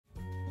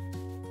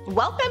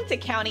Welcome to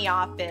County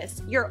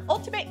Office, your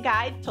ultimate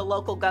guide to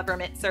local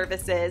government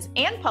services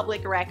and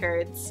public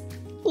records.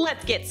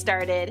 Let's get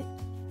started.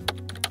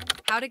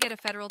 How to get a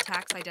federal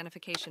tax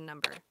identification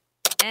number.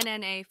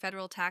 NNA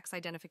Federal Tax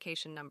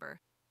Identification Number,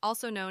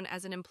 also known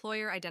as an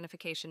Employer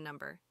Identification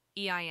Number,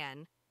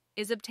 EIN,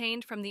 is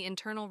obtained from the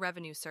Internal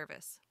Revenue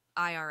Service,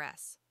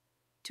 IRS.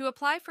 To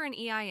apply for an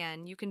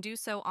EIN, you can do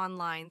so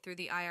online through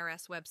the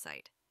IRS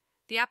website.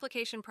 The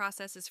application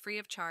process is free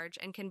of charge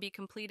and can be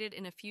completed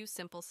in a few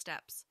simple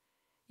steps.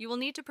 You will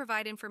need to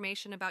provide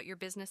information about your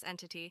business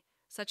entity,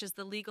 such as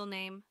the legal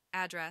name,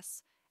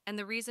 address, and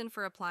the reason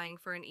for applying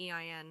for an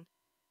EIN.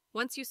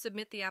 Once you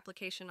submit the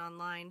application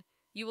online,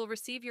 you will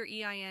receive your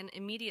EIN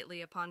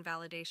immediately upon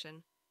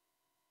validation.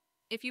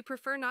 If you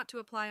prefer not to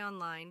apply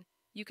online,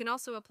 you can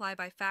also apply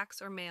by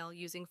fax or mail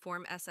using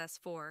Form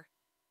SS4.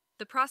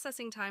 The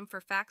processing time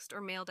for faxed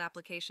or mailed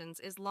applications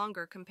is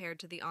longer compared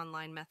to the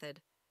online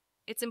method.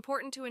 It's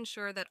important to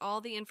ensure that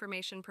all the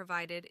information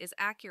provided is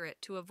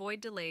accurate to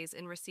avoid delays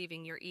in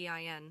receiving your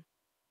EIN.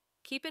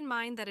 Keep in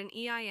mind that an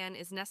EIN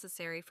is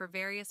necessary for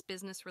various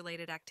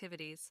business-related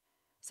activities,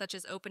 such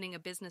as opening a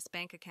business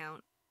bank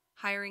account,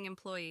 hiring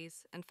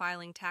employees, and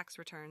filing tax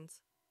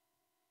returns.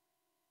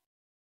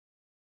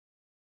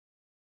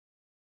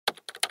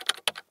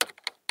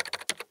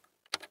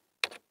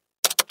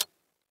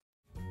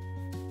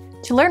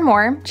 To learn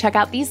more, check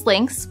out these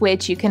links,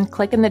 which you can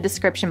click in the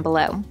description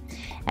below.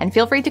 And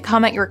feel free to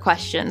comment your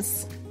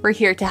questions. We're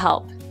here to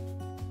help.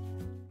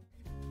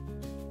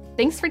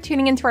 Thanks for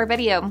tuning into our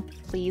video.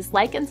 Please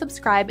like and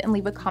subscribe and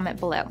leave a comment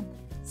below.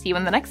 See you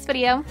in the next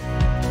video.